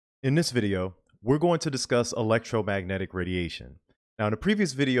In this video, we're going to discuss electromagnetic radiation. Now, in a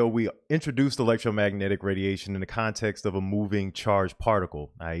previous video, we introduced electromagnetic radiation in the context of a moving charged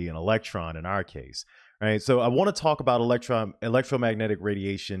particle, i.e. an electron in our case. Right? So I want to talk about electromagnetic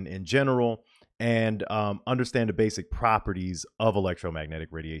radiation in general and understand the basic properties of electromagnetic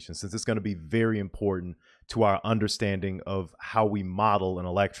radiation, since it's going to be very important to our understanding of how we model an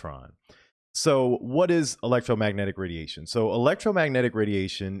electron. So, what is electromagnetic radiation? So, electromagnetic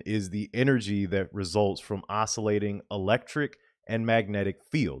radiation is the energy that results from oscillating electric and magnetic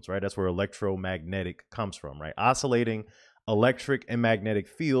fields, right? That's where electromagnetic comes from, right? Oscillating electric and magnetic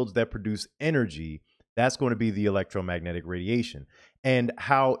fields that produce energy. That's going to be the electromagnetic radiation. And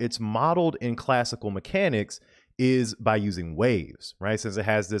how it's modeled in classical mechanics is by using waves, right? Since it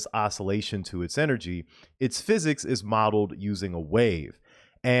has this oscillation to its energy, its physics is modeled using a wave.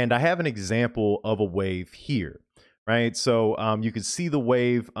 And I have an example of a wave here, right? So you can see the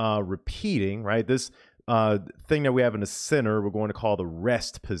wave repeating, right? This thing that we have in the center, we're going to call the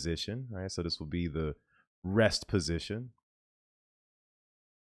rest position, right? So this will be the rest position.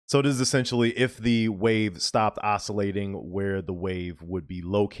 So this is essentially if the wave stopped oscillating, where the wave would be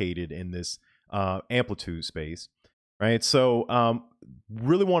located in this amplitude space, right? So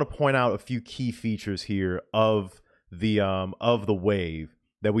really want to point out a few key features here of the wave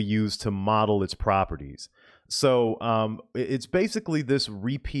that we use to model its properties. So it's basically this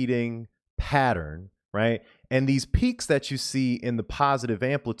repeating pattern, right? And these peaks that you see in the positive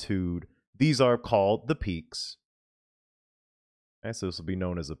amplitude, these are called the peaks. Okay, so this will be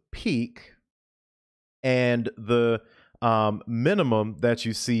known as a peak. And the minimum that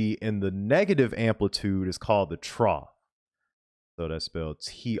you see in the negative amplitude is called the trough. So that's spelled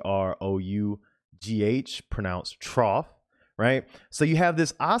T-R-O-U-G-H, pronounced trough. Right? So you have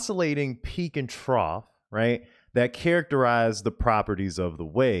this oscillating peak and trough, right, that characterize the properties of the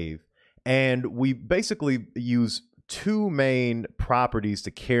wave. And we basically use two main properties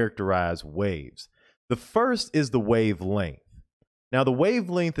to characterize waves. The first is the wavelength. Now, the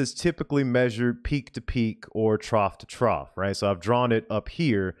wavelength is typically measured peak to peak or trough to trough, right? So I've drawn it up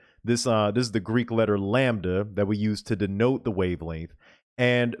here. This is the Greek letter lambda that we use to denote the wavelength.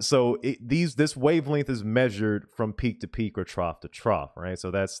 And so this wavelength is measured from peak to peak or trough to trough, right?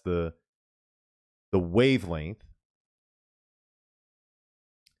 So that's the wavelength.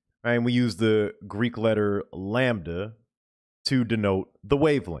 Right? And we use the Greek letter lambda to denote the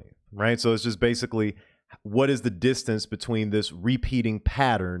wavelength, right? So it's just basically what is the distance between this repeating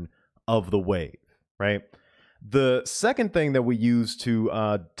pattern of the wave, right? The second thing that we use to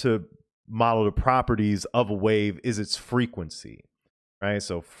model the properties of a wave is its frequency. Right,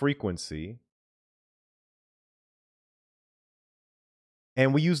 so frequency.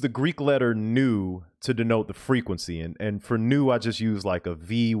 And we use the Greek letter nu to denote the frequency. And for nu, I just use like a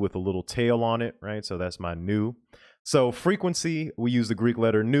V with a little tail on it, right? So that's my nu. So frequency, we use the Greek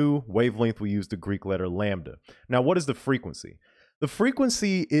letter nu. Wavelength, we use the Greek letter lambda. Now, what is the frequency? The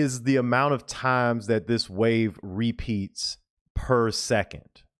frequency is the amount of times that this wave repeats per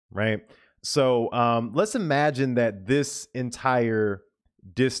second, right? So let's imagine that this entire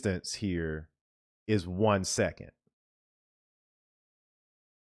distance here is 1 second.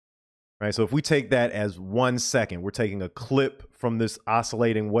 Right? So if we take that as 1 second, we're taking a clip from this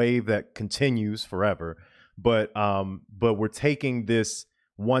oscillating wave that continues forever, but we're taking this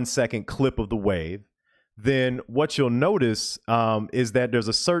 1 second clip of the wave. Then what you'll notice is that there's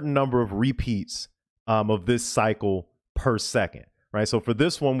a certain number of repeats of this cycle per second. Right? So for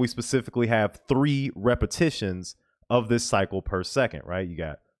this one, we specifically have 3 repetitions of this cycle per second, right? You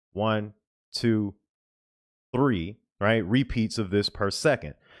got 1, 2, 3, right? Repeats of this per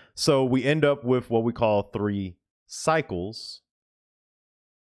second. So we end up with what we call 3 cycles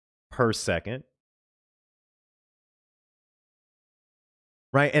per second,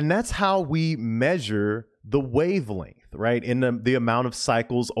 right? And that's how we measure the wavelength, right? In the amount of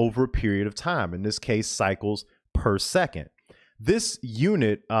cycles over a period of time, in this case, cycles per second. This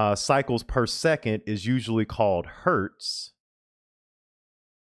unit, cycles per second, is usually called hertz,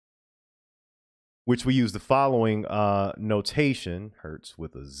 which we use the following notation, hertz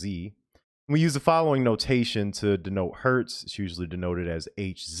with a Z. We use the following notation to denote hertz. It's usually denoted as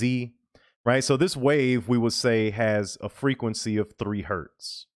Hz, right? So this wave, we would say, has a frequency of 3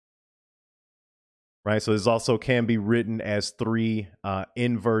 hertz, right? So this also can be written as 3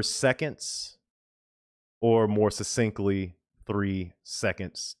 inverse seconds, or more succinctly, 3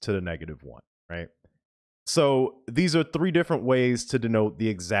 seconds to the -1, right? So these are 3 different ways to denote the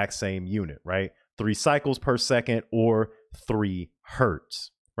exact same unit, right? 3 cycles per second or 3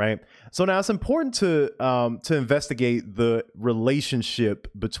 hertz. right? So now it's important to investigate the relationship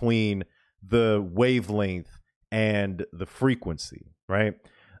between the wavelength and the frequency, right?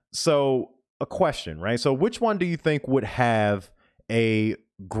 So a question, right? So which one do you think would have a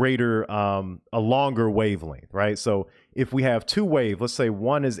greater, a longer wavelength, right? So if we have two waves, let's say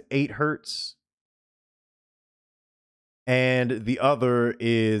one is 8 hertz and the other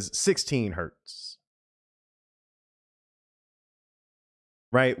is 16 hertz,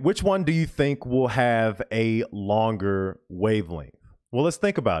 right? Which one do you think will have a longer wavelength? Well, let's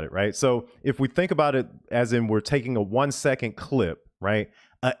think about it, right? So if we think about it as in we're taking a 1-second clip, right?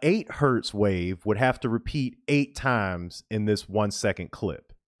 A 8 hertz wave would have to repeat 8 times in this 1-second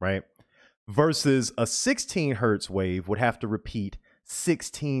clip, right? Versus a 16 hertz wave would have to repeat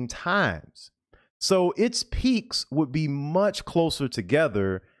 16 times. So its peaks would be much closer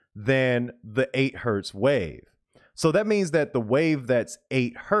together than the 8 hertz wave. So that means that the wave that's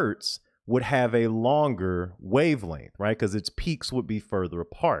 8 hertz would have a longer wavelength, right? Because its peaks would be further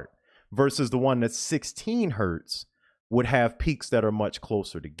apart, versus the one that's 16 hertz would have peaks that are much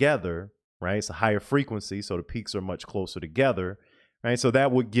closer together, right? It's a higher frequency, so the peaks are much closer together, right? So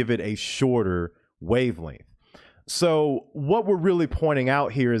that would give it a shorter wavelength. So what we're really pointing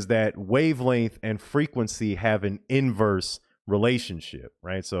out here is that wavelength and frequency have an inverse relationship,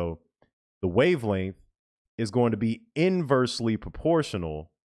 right? So the wavelength is going to be inversely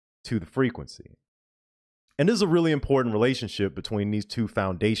proportional to the frequency. And this is a really important relationship between these two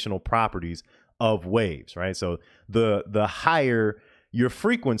foundational properties of waves, right? So the higher your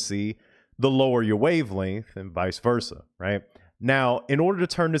frequency, the lower your wavelength, and vice versa, right? Now, in order to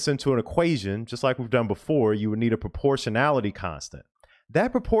turn this into an equation, just like we've done before, you would need a proportionality constant.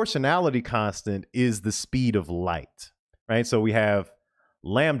 That proportionality constant is the speed of light, right? So we have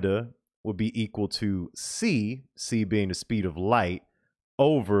lambda would be equal to c being the speed of light,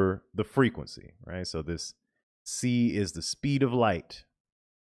 over the frequency, right? So this c is the speed of light,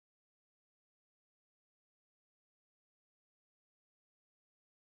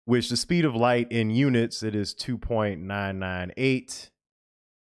 which the speed of light in units, it is 2.998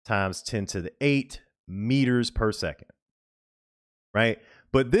 times 10 to the 8 meters per second, right?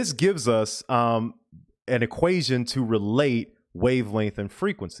 But this gives us an equation to relate wavelength and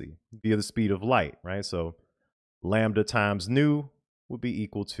frequency via the speed of light, right? So lambda times nu would be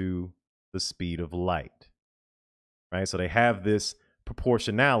equal to the speed of light, right? So they have this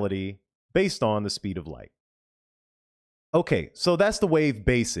proportionality based on the speed of light. Okay, so that's the wave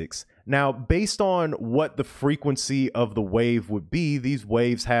basics. Now, based on what the frequency of the wave would be, these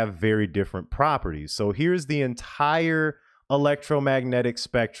waves have very different properties. So here's the entire electromagnetic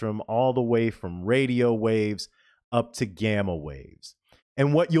spectrum, all the way from radio waves up to gamma waves.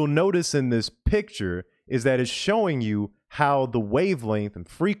 And what you'll notice in this picture is that it's showing you how the wavelength and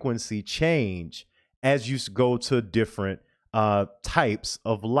frequency change as you go to different types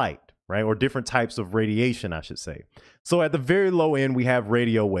of light, right? Or different types of radiation, I should say. So at the very low end, we have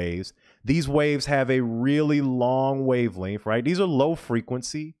radio waves. These waves have a really long wavelength, right? These are low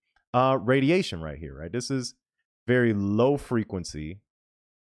frequency radiation right here, right? This is very low frequency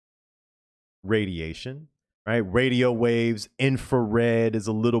radiation, right? Radio waves, infrared is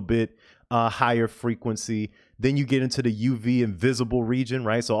a little bit higher frequency. Then you get into the UV and visible region,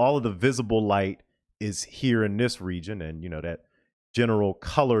 right? So all of the visible light is here in this region, and you know that general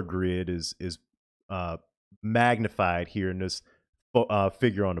color grid is magnified here in this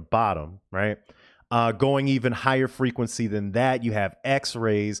figure on the bottom, right? Going even higher frequency than that, you have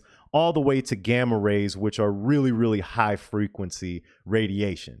X-rays all the way to gamma rays, which are really, really high frequency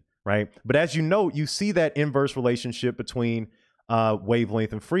radiation, right? But as you note, you see that inverse relationship between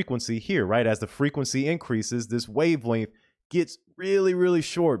wavelength and frequency here, right? As the frequency increases, this wavelength gets really, really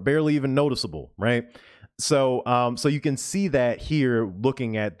short, barely even noticeable, right? So, so you can see that here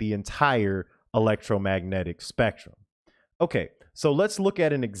looking at the entire electromagnetic spectrum. Okay, so let's look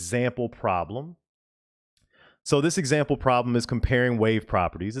at an example problem. So this example problem is comparing wave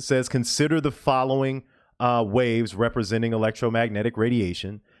properties. It says, consider the following waves representing electromagnetic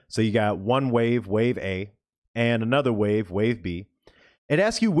radiation. So you got one wave, wave A, and another wave, wave B. It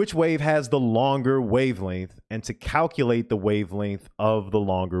asks you which wave has the longer wavelength and to calculate the wavelength of the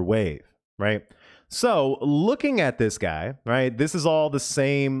longer wave, right? So looking at this guy, right, this is all the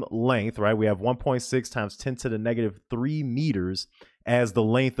same length, right? We have 1.6 times 10 to the negative 3 meters as the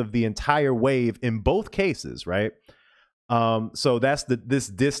length of the entire wave in both cases, right? So that's this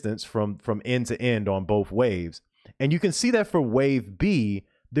distance from end to end on both waves. And you can see that for wave B,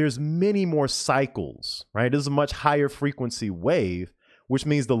 there's many more cycles, right? This is a much higher frequency wave, which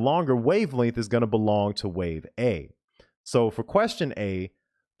means the longer wavelength is going to belong to wave A. So for question A,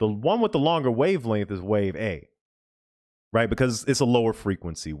 The one with the longer wavelength is wave A, right? Because it's a lower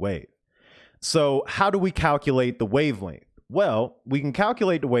frequency wave. So how do we calculate the wavelength? Well, we can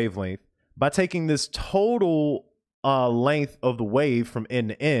calculate the wavelength by taking this total length of the wave from end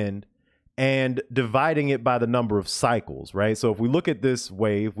to end and dividing it by the number of cycles, right? So if we look at this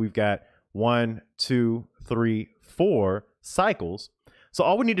wave, we've got 1, 2, 3, 4 cycles. So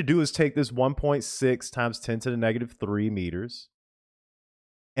all we need to do is take this 1.6 times 10 to the negative 3 meters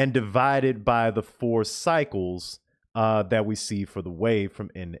and divide it by the 4 cycles that we see for the wave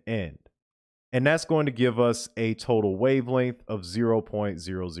from end to end. And that's going to give us a total wavelength of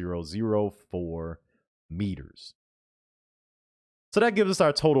 0.0004 meters. So that gives us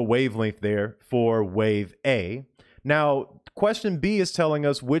our total wavelength there for wave A. Now, question B is telling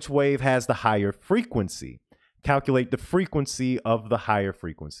us which wave has the higher frequency. Calculate the frequency of the higher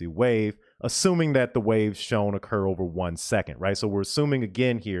frequency wave, assuming that the waves shown occur over 1 second, right? So we're assuming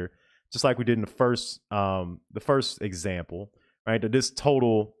again here, just like we did in the first example, right, that this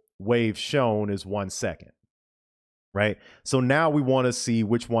total wave shown is 1 second, right? So now we want to see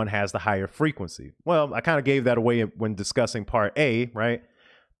which one has the higher frequency. Well, I kind of gave that away when discussing part A, right?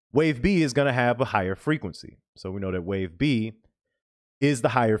 Wave B is going to have a higher frequency. So we know that wave B is the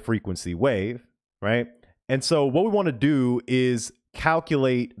higher frequency wave, right? And so what we want to do is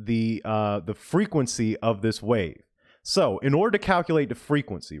calculate the frequency of this wave. So in order to calculate the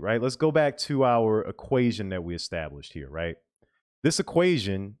frequency, right, let's go back to our equation that we established here, right? This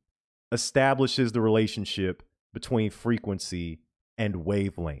equation establishes the relationship between frequency and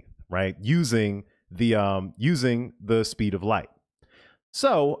wavelength, right? Using the speed of light.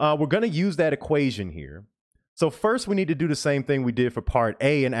 So we're going to use that equation here. So first we need to do the same thing we did for part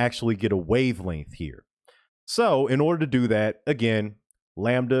A and actually get a wavelength here. So in order to do that, again,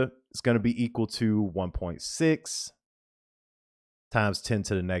 lambda is going to be equal to 1.6 times 10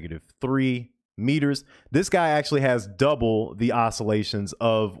 to the negative 3 meters. This guy actually has double the oscillations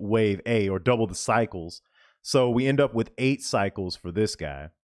of wave A, or double the cycles. So we end up with 8 cycles for this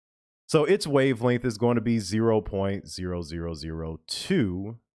guy. So its wavelength is going to be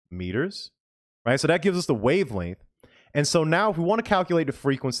 0.0002 meters, right? So that gives us the wavelength. And so now if we want to calculate the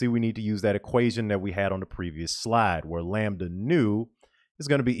frequency, we need to use that equation that we had on the previous slide, where lambda nu is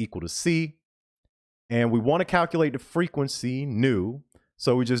going to be equal to C. And we want to calculate the frequency nu.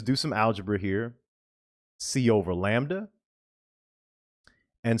 So we just do some algebra here, C over lambda.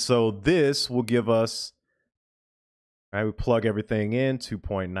 And so this will give us, right, we plug everything in,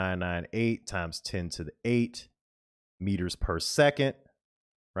 2.998 times 10 to the 8 meters per second,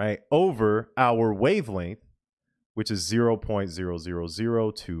 right, over our wavelength, which is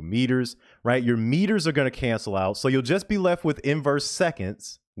 0.0002 meters, right? Your meters are going to cancel out. So you'll just be left with inverse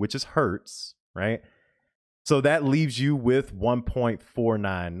seconds, which is hertz, right? So that leaves you with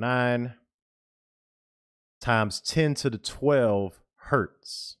 1.499 times 10 to the 12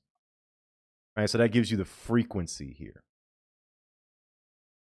 hertz. Right, so that gives you the frequency here.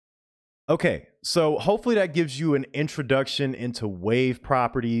 Okay, so hopefully that gives you an introduction into wave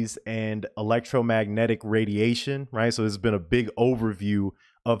properties and electromagnetic radiation, right? So this has been a big overview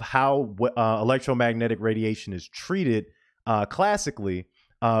of how electromagnetic radiation is treated classically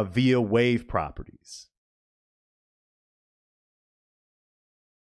via wave properties.